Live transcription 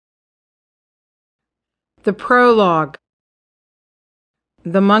The prologue.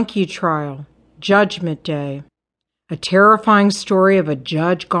 The Monkey Trial, Judgment Day. A terrifying story of a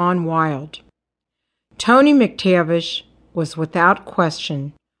judge gone wild. Toni McTavish was without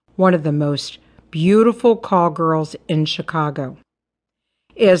question one of the most beautiful call girls in Chicago.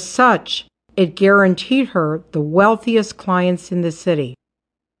 As such, it guaranteed her the wealthiest clients in the city.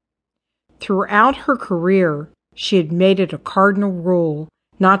 Throughout her career, she had made it a cardinal rule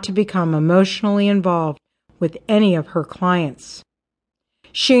not to become emotionally involved with any of her clients.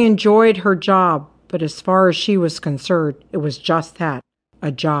 She enjoyed her job, but as far as she was concerned, it was just that,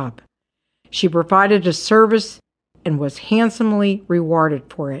 a job. She provided a service and was handsomely rewarded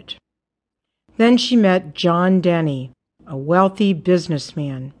for it. Then she met John Denny, a wealthy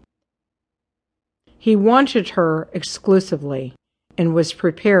businessman. He wanted her exclusively and was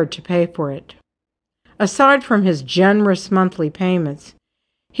prepared to pay for it. Aside from his generous monthly payments,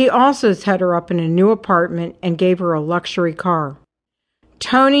 he also set her up in a new apartment and gave her a luxury car.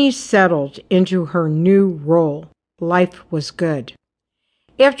 Toni settled into her new role. Life was good.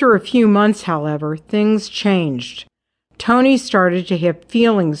 After a few months, however, things changed. Toni started to have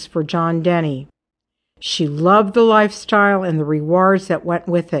feelings for John Denny. She loved the lifestyle and the rewards that went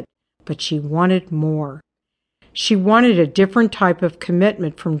with it, but she wanted more. She wanted a different type of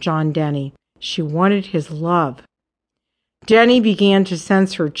commitment from John Denny. She wanted his love. Denny began to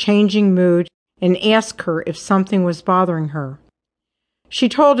sense her changing mood and asked her if something was bothering her. She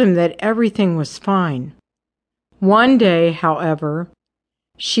told him that everything was fine. One day, however,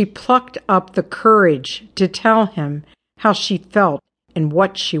 she plucked up the courage to tell him how she felt and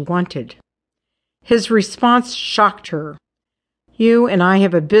what she wanted. His response shocked her. "You and I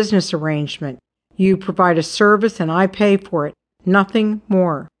have a business arrangement. You provide a service and I pay for it. Nothing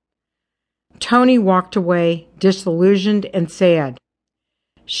more." Toni walked away, disillusioned and sad.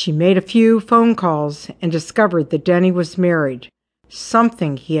 She made a few phone calls and discovered that Denny was married,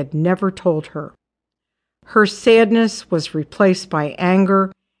 something he had never told her. Her sadness was replaced by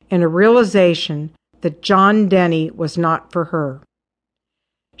anger and a realization that John Denny was not for her.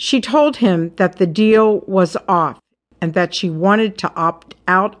 She told him that the deal was off and that she wanted to opt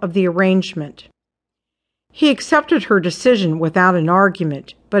out of the arrangement. He accepted her decision without an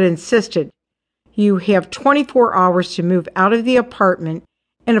argument, but insisted, "You have 24 hours to move out of the apartment,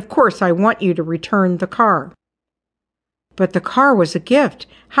 and of course I want you to return the car." "But the car was a gift.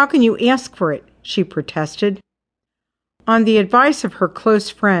 How can you ask for it?" she protested. On the advice of her close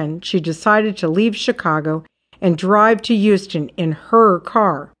friend, she decided to leave Chicago and drive to Houston in her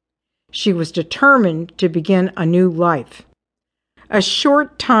car. She was determined to begin a new life. A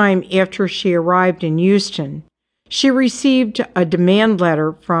short time after she arrived in Houston, she received a demand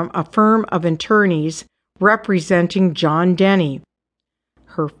letter from a firm of attorneys representing John Denny.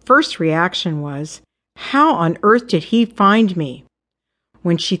 Her first reaction was, "How on earth did he find me?"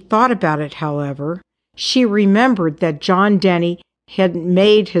 When she thought about it, however, she remembered that John Denny hadn't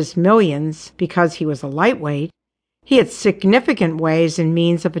made his millions because he was a lightweight. He had significant ways and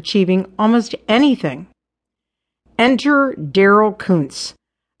means of achieving almost anything. Enter Gerald Kuntz,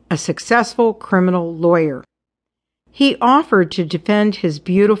 a successful criminal lawyer. He offered to defend his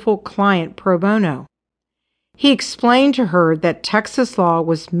beautiful client pro bono. He explained to her that Texas law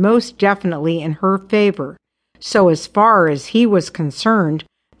was most definitely in her favor, so as far as he was concerned,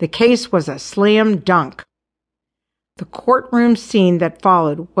 the case was a slam dunk. The courtroom scene that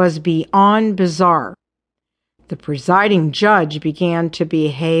followed was beyond bizarre. The presiding judge began to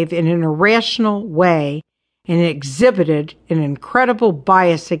behave in an irrational way and exhibited an incredible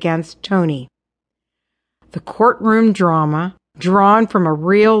bias against Toni. The courtroom drama, drawn from a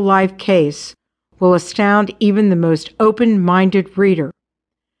real-life case, will astound even the most open-minded reader.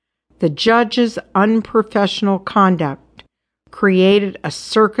 The judge's unprofessional conduct created a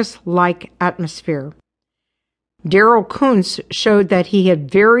circus-like atmosphere. Gerald Kuntz showed that he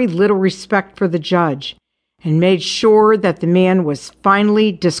had very little respect for the judge and made sure that the man was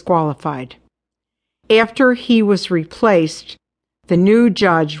finally disqualified. After he was replaced, the new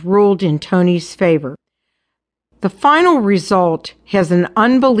judge ruled in Toni's favor. The final result has an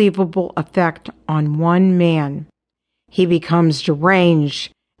unbelievable effect on one man. He becomes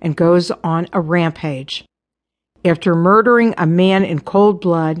deranged and goes on a rampage. After murdering a man in cold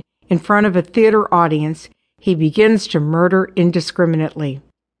blood in front of a theater audience, he begins to murder indiscriminately.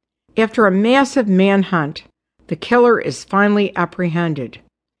 After a massive manhunt, the killer is finally apprehended.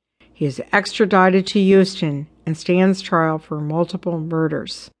 He is extradited to Houston and stands trial for multiple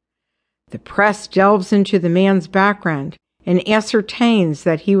murders. The press delves into the man's background and ascertains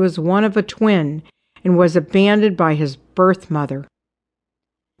that he was one of a twin and was abandoned by his birth mother.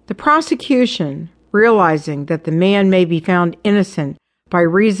 The prosecution, realizing that the man may be found innocent by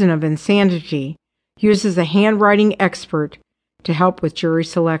reason of insanity, uses a handwriting expert to help with jury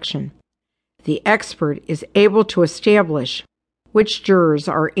selection. The expert is able to establish which jurors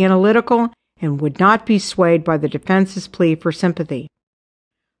are analytical and would not be swayed by the defense's plea for sympathy.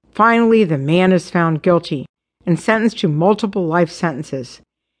 Finally, the man is found guilty and sentenced to multiple life sentences.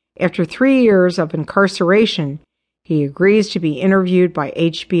 After 3 years of incarceration, he agrees to be interviewed by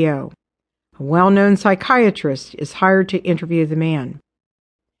HBO. A well-known psychiatrist is hired to interview the man.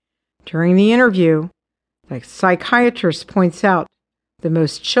 During the interview, the psychiatrist points out the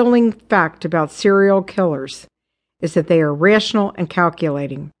most chilling fact about serial killers is that they are rational and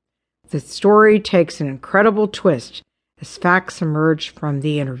calculating. The story takes an incredible twist as facts emerge from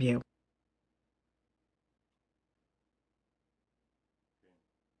the interview.